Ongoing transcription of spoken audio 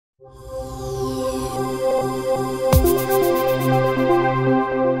As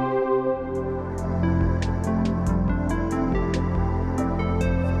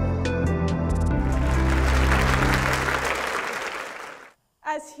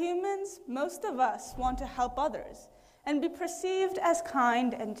humans, most of us want to help others and be perceived as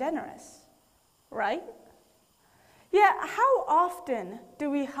kind and generous, right? Yet, how often do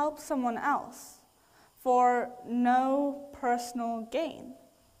we help someone else for no personal gain?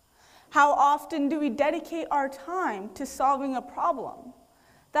 How often do we dedicate our time to solving a problem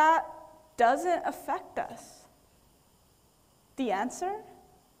that doesn't affect us? The answer?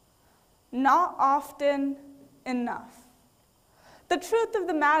 Not often enough. The truth of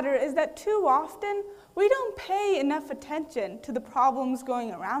the matter is that too often we don't pay enough attention to the problems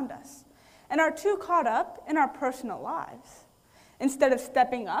going around us and are too caught up in our personal lives. Instead of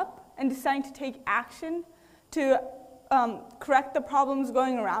stepping up and deciding to take action to correct the problems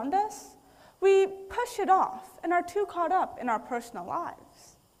going around us, we push it off and are too caught up in our personal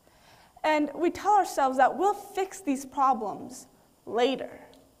lives. And we tell ourselves that we'll fix these problems later.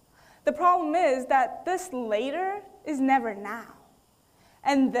 The problem is that this later is never now.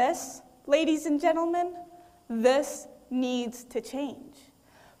 And this, ladies and gentlemen, this needs to change.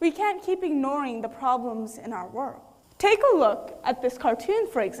 We can't keep ignoring the problems in our world. Take a look at this cartoon,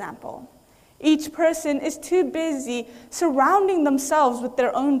 for example. Each person is too busy surrounding themselves with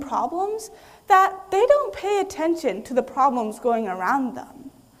their own problems that they don't pay attention to the problems going around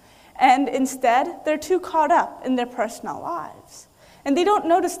them. And instead, they're too caught up in their personal lives. And they don't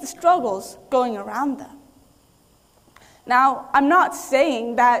notice the struggles going around them. Now, I'm not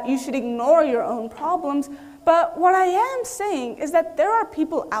saying that you should ignore your own problems, but what I am saying is that there are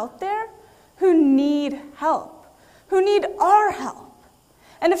people out there who need help, who need our help.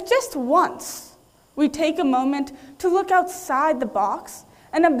 And if just once we take a moment to look outside the box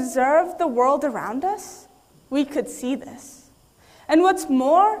and observe the world around us, we could see this. And what's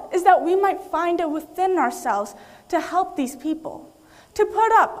more is that we might find it within ourselves to help these people, to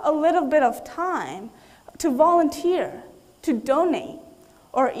put up a little bit of time, to volunteer, to donate,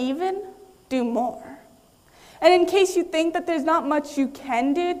 or even do more. And in case you think that there's not much you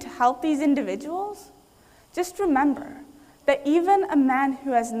can do to help these individuals, just remember that even a man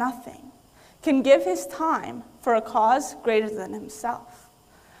who has nothing can give his time for a cause greater than himself.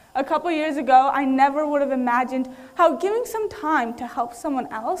 A couple years ago, I never would have imagined how giving some time to help someone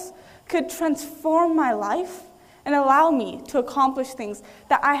else could transform my life and allow me to accomplish things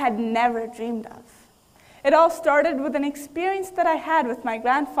that I had never dreamed of. It all started with an experience that I had with my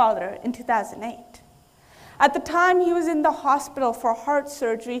grandfather in 2008. At the time, he was in the hospital for heart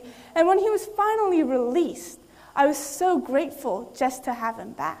surgery, and when he was finally released, I was so grateful just to have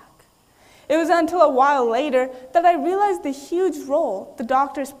him back. It was until a while later that I realized the huge role the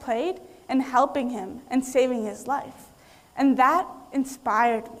doctors played in helping him and saving his life, and that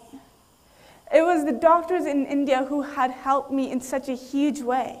inspired me. It was the doctors in India who had helped me in such a huge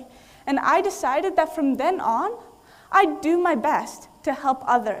way, and I decided that from then on, I'd do my best to help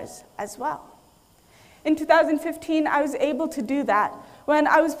others as well. In 2015, I was able to do that when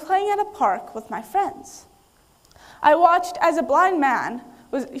I was playing at a park with my friends. I watched as a blind man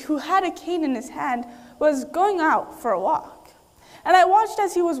who had a cane in his hand was going out for a walk. And I watched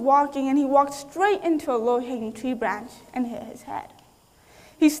as he was walking, and he walked straight into a low-hanging tree branch and hit his head.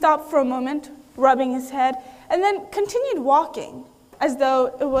 He stopped for a moment, rubbing his head, and then continued walking as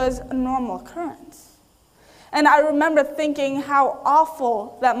though it was a normal occurrence. And I remember thinking how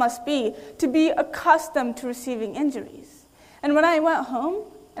awful that must be to be accustomed to receiving injuries. And when I went home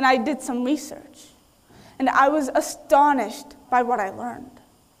and I did some research, and I was astonished by what I learned.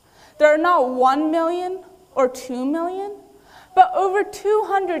 There are not 1 million or 2 million, but over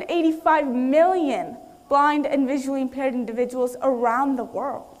 285 million blind and visually impaired individuals around the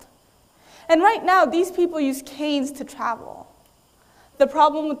world. And right now, these people use canes to travel. The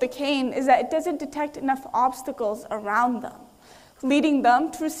problem with the cane is that it doesn't detect enough obstacles around them, leading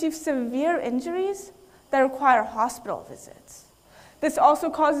them to receive severe injuries that require hospital visits. This also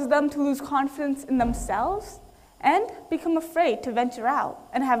causes them to lose confidence in themselves and become afraid to venture out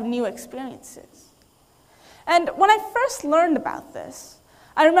and have new experiences. And when I first learned about this,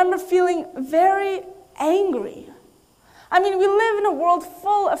 I remember feeling very angry. I mean, we live in a world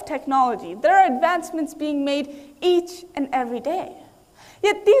full of technology. There are advancements being made each and every day.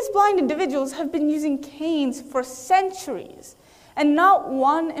 Yet these blind individuals have been using canes for centuries, and not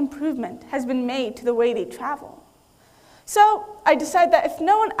one improvement has been made to the way they travel. So I decided that if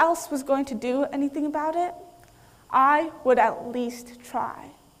no one else was going to do anything about it, I would at least try.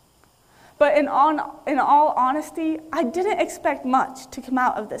 But in all honesty, I didn't expect much to come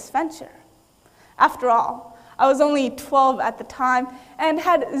out of this venture. After all, I was only 12 at the time and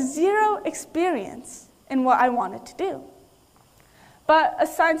had zero experience in what I wanted to do. But a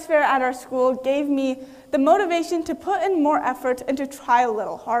science fair at our school gave me the motivation to put in more effort and to try a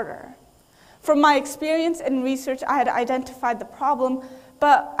little harder. From my experience and research, I had identified the problem,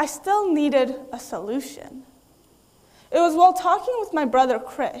 but I still needed a solution. It was while talking with my brother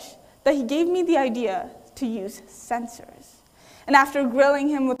Krish that he gave me the idea to use sensors. And after grilling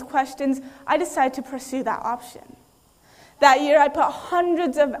him with questions, I decided to pursue that option. That year, I put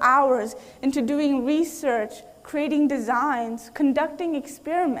hundreds of hours into doing research, creating designs, conducting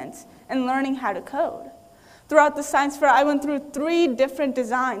experiments, and learning how to code. Throughout the science fair, I went through 3 different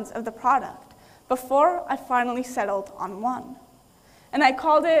designs of the product before I finally settled on one. And I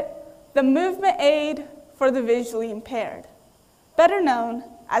called it the Movement Aid for the Visually Impaired, better known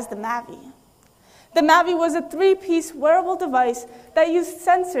as the MAVI. The MAVI was a 3-piece wearable device that used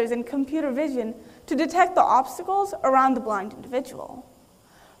sensors and computer vision to detect the obstacles around the blind individual.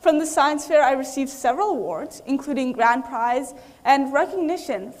 From the science fair, I received several awards, including grand prize and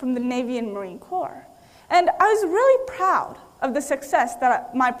recognition from the Navy and Marine Corps. And I was really proud of the success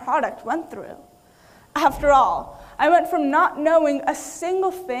that my product went through. After all, I went from not knowing a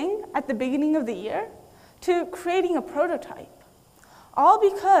single thing at the beginning of the year to creating a prototype, all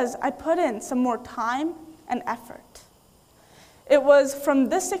because I put in some more time and effort. It was from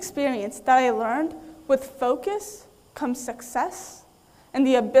this experience that I learned with focus comes success and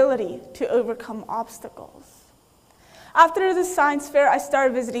the ability to overcome obstacles. After the science fair, I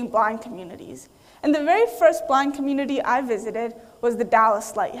started visiting blind communities. And the very first blind community I visited was the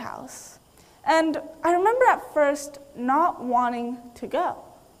Dallas Lighthouse. And I remember at first not wanting to go.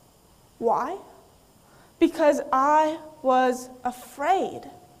 Why? Because I was afraid.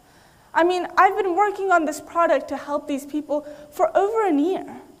 I mean, I've been working on this product to help these people for over a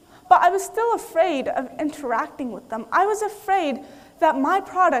year, but I was still afraid of interacting with them. I was afraid that my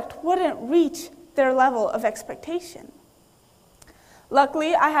product wouldn't reach their level of expectation.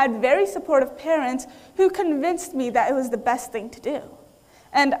 Luckily, I had very supportive parents who convinced me that it was the best thing to do.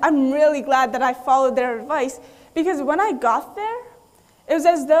 And I'm really glad that I followed their advice, because when I got there, it was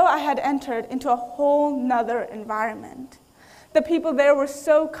as though I had entered into a whole nother environment. The people there were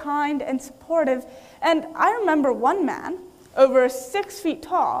so kind and supportive, and I remember one man, over 6 feet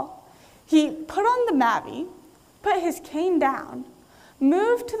tall, he put on the MAVI, put his cane down,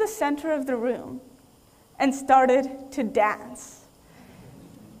 moved to the center of the room, and started to dance.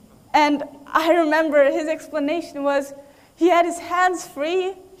 And I remember his explanation was he had his hands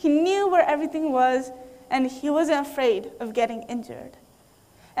free, he knew where everything was, and he wasn't afraid of getting injured.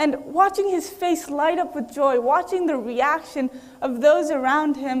 And watching his face light up with joy, watching the reaction of those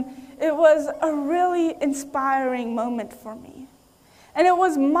around him, it was a really inspiring moment for me. And it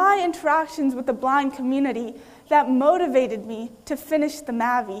was my interactions with the blind community that motivated me to finish the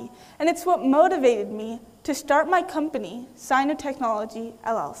MAVI, and it's what motivated me to start my company, SIINNO Technology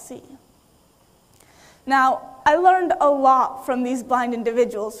LLC. Now, I learned a lot from these blind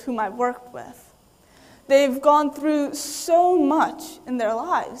individuals whom I've worked with. They've gone through so much in their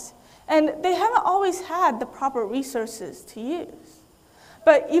lives, and they haven't always had the proper resources to use.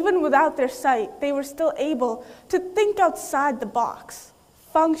 But even without their sight, they were still able to think outside the box,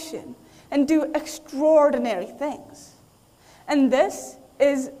 function, and do extraordinary things. And this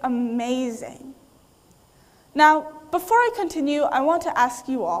is amazing. Now, before I continue, I want to ask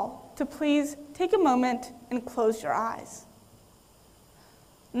you all to please take a moment and close your eyes.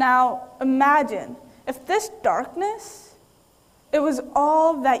 Now, imagine if this darkness, it was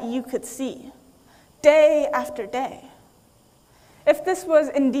all that you could see, day after day. If this was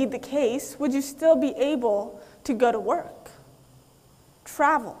indeed the case, would you still be able to go to work,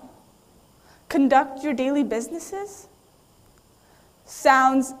 travel, conduct your daily businesses?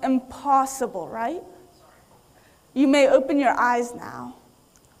 Sounds impossible, right? You may open your eyes now.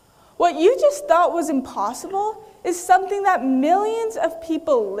 What you just thought was impossible is something that millions of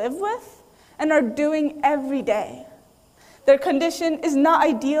people live with and are doing every day. Their condition is not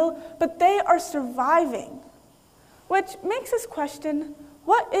ideal, but they are surviving, which makes us question,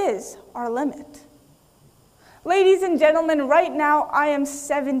 what is our limit? Ladies and gentlemen, right now I am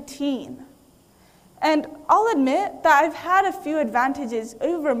 17. And I'll admit that I've had a few advantages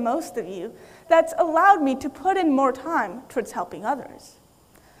over most of you that's allowed me to put in more time towards helping others.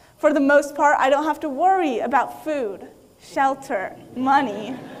 For the most part, I don't have to worry about food, shelter,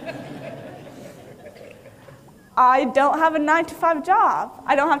 money. I don't have a 9-to-5 job.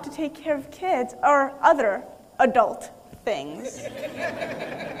 I don't have to take care of kids or other adult things.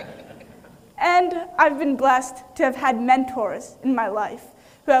 And I've been blessed to have had mentors in my life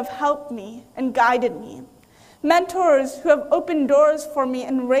who have helped me and guided me. Mentors who have opened doors for me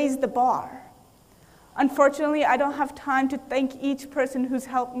and raised the bar. Unfortunately, I don't have time to thank each person who's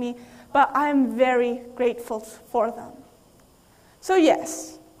helped me, but I am very grateful for them. So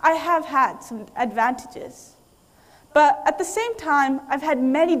yes, I have had some advantages, but at the same time, I've had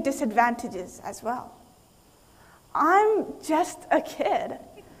many disadvantages as well. I'm just a kid.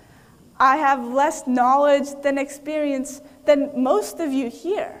 I have less knowledge than experience than most of you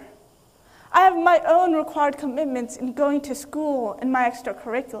here. I have my own required commitments in going to school and my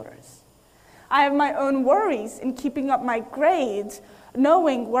extracurriculars. I have my own worries in keeping up my grades,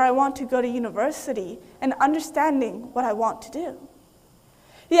 knowing where I want to go to university, and understanding what I want to do.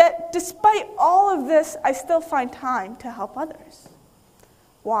 Yet, despite all of this, I still find time to help others.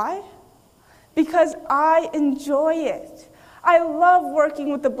 Why? Because I enjoy it. I love working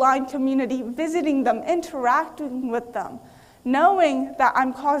with the blind community, visiting them, interacting with them, knowing that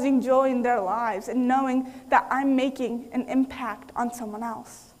I'm causing joy in their lives and knowing that I'm making an impact on someone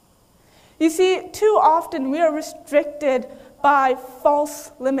else. You see, too often we are restricted by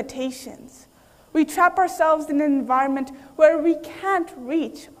false limitations. We trap ourselves in an environment where we can't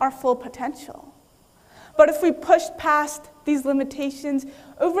reach our full potential. But if we push past these limitations,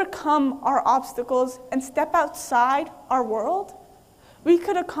 overcome our obstacles, and step outside our world, we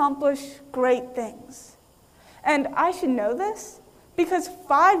could accomplish great things. And I should know this because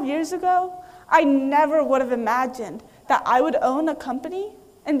 5 years ago, I never would have imagined that I would own a company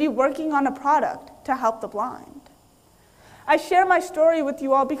and be working on a product to help the blind. I share my story with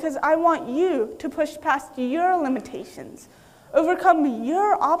you all because I want you to push past your limitations, overcome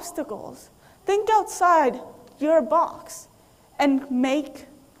your obstacles, think outside your box, and make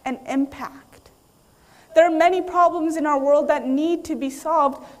an impact. There are many problems in our world that need to be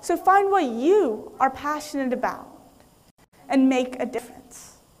solved, so find what you are passionate about and make a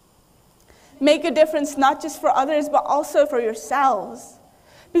difference. Make a difference not just for others, but also for yourselves.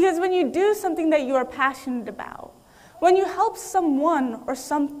 Because when you do something that you are passionate about, when you help someone or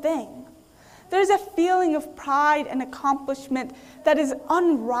something, there's a feeling of pride and accomplishment that is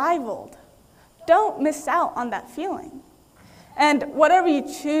unrivaled. Don't miss out on that feeling. And whatever you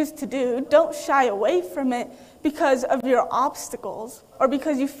choose to do, don't shy away from it because of your obstacles or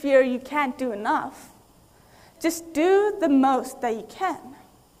because you fear you can't do enough. Just do the most that you can.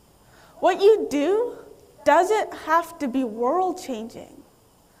 What you do doesn't have to be world-changing,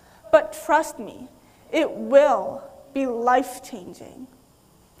 but trust me, it will be life-changing.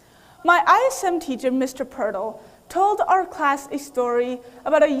 My ISM teacher, Mr. Pirtle, told our class a story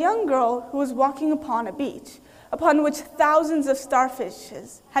about a young girl who was walking upon a beach, upon which thousands of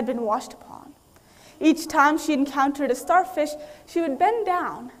starfishes had been washed upon. Each time she encountered a starfish, she would bend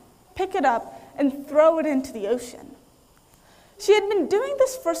down, pick it up, and throw it into the ocean. She had been doing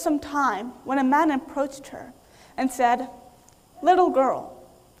this for some time when a man approached her and said, "Little girl,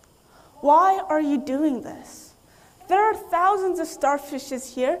 why are you doing this? There are thousands of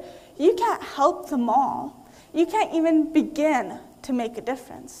starfishes here. You can't help them all. You can't even begin to make a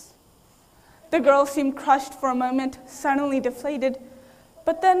difference." The girl seemed crushed for a moment, suddenly deflated,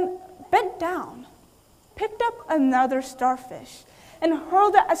 but then bent down, picked up another starfish, and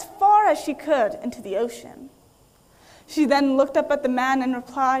hurled it as far as she could into the ocean. She then looked up at the man and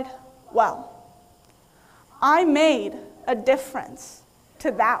replied, "Well, I made a difference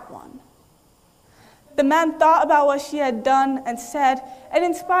to that one." The man thought about what she had done and said, and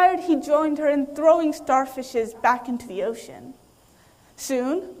inspired, he joined her in throwing starfishes back into the ocean.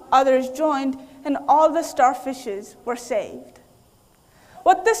 Soon, others joined, and all the starfishes were saved.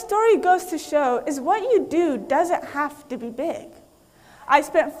 What this story goes to show is what you do doesn't have to be big. I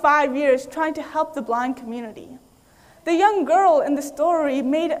spent 5 years trying to help the blind community. The young girl in the story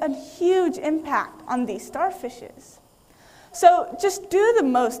made a huge impact on these starfishes. So just do the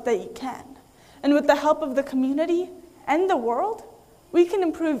most that you can. And with the help of the community and the world, we can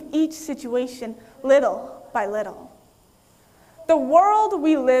improve each situation little by little. The world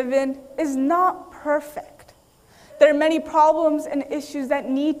we live in is not perfect. There are many problems and issues that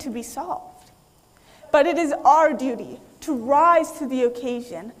need to be solved. But it is our duty to rise to the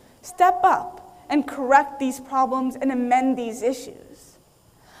occasion, step up, and correct these problems and amend these issues.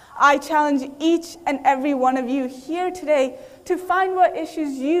 I challenge each and every one of you here today to find what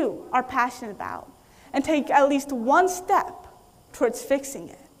issues you are passionate about and take at least one step towards fixing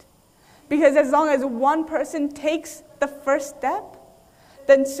it. Because as long as one person takes the first step,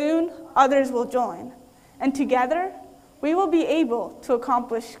 then soon others will join. And together, we will be able to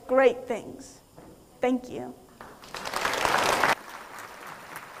accomplish great things. Thank you.